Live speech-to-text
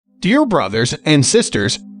Dear brothers and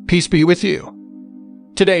sisters, peace be with you.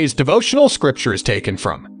 Today's devotional scripture is taken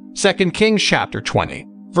from 2 Kings chapter 20,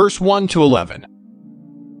 verse 1 to 11.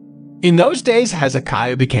 In those days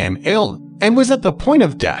Hezekiah became ill and was at the point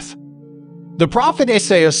of death. The prophet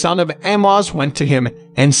Isaiah son of Amoz went to him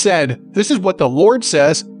and said, "This is what the Lord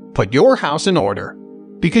says, put your house in order,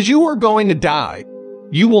 because you are going to die.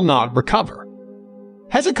 You will not recover."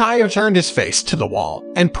 Hezekiah turned his face to the wall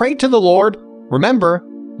and prayed to the Lord, "Remember,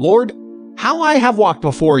 Lord, how I have walked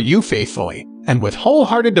before you faithfully and with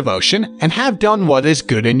wholehearted devotion and have done what is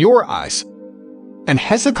good in your eyes." And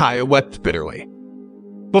Hezekiah wept bitterly.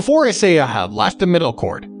 Before Isaiah had left the middle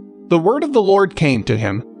court, the word of the Lord came to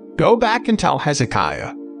him, "Go back and tell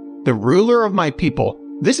Hezekiah, the ruler of my people,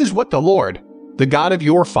 this is what the Lord, the God of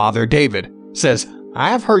your father David, says, I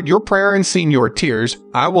have heard your prayer and seen your tears,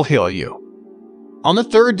 I will heal you. On the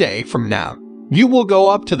third day from now, you will go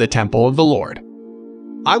up to the temple of the Lord.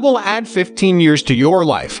 I will add 15 years to your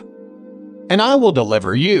life, and I will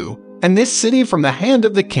deliver you and this city from the hand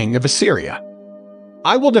of the king of Assyria.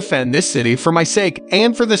 I will defend this city for my sake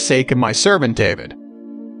and for the sake of my servant David."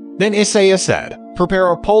 Then Isaiah said,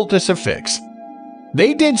 "Prepare a poultice of figs."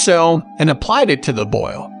 They did so and applied it to the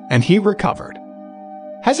boil, and he recovered.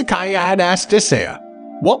 Hezekiah had asked Isaiah,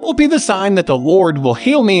 "What will be the sign that the Lord will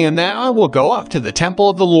heal me and that I will go up to the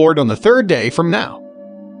temple of the Lord on the third day from now?"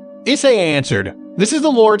 Isaiah answered, "This is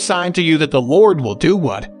the Lord's sign to you that the Lord will do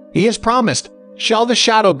what he has promised. Shall the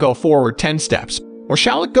shadow go forward 10 steps, or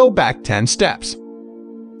shall it go back 10 steps?"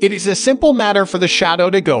 "It is a simple matter for the shadow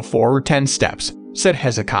to go forward 10 steps, said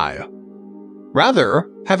Hezekiah. "Rather,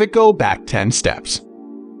 have it go back 10 steps.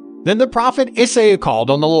 Then the prophet Isaiah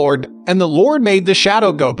called on the Lord, and the Lord made the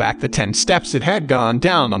shadow go back the 10 steps it had gone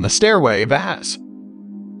down on the stairway of Ahaz.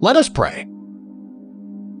 Let us pray.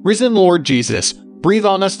 Risen Lord Jesus, breathe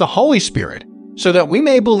on us the Holy Spirit, so that we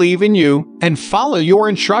may believe in you and follow your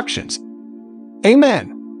instructions.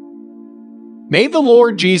 Amen. May the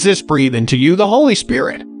Lord Jesus breathe into you the Holy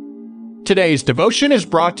Spirit. Today's devotion is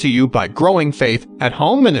brought to you by Growing Faith at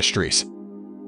Home Ministries.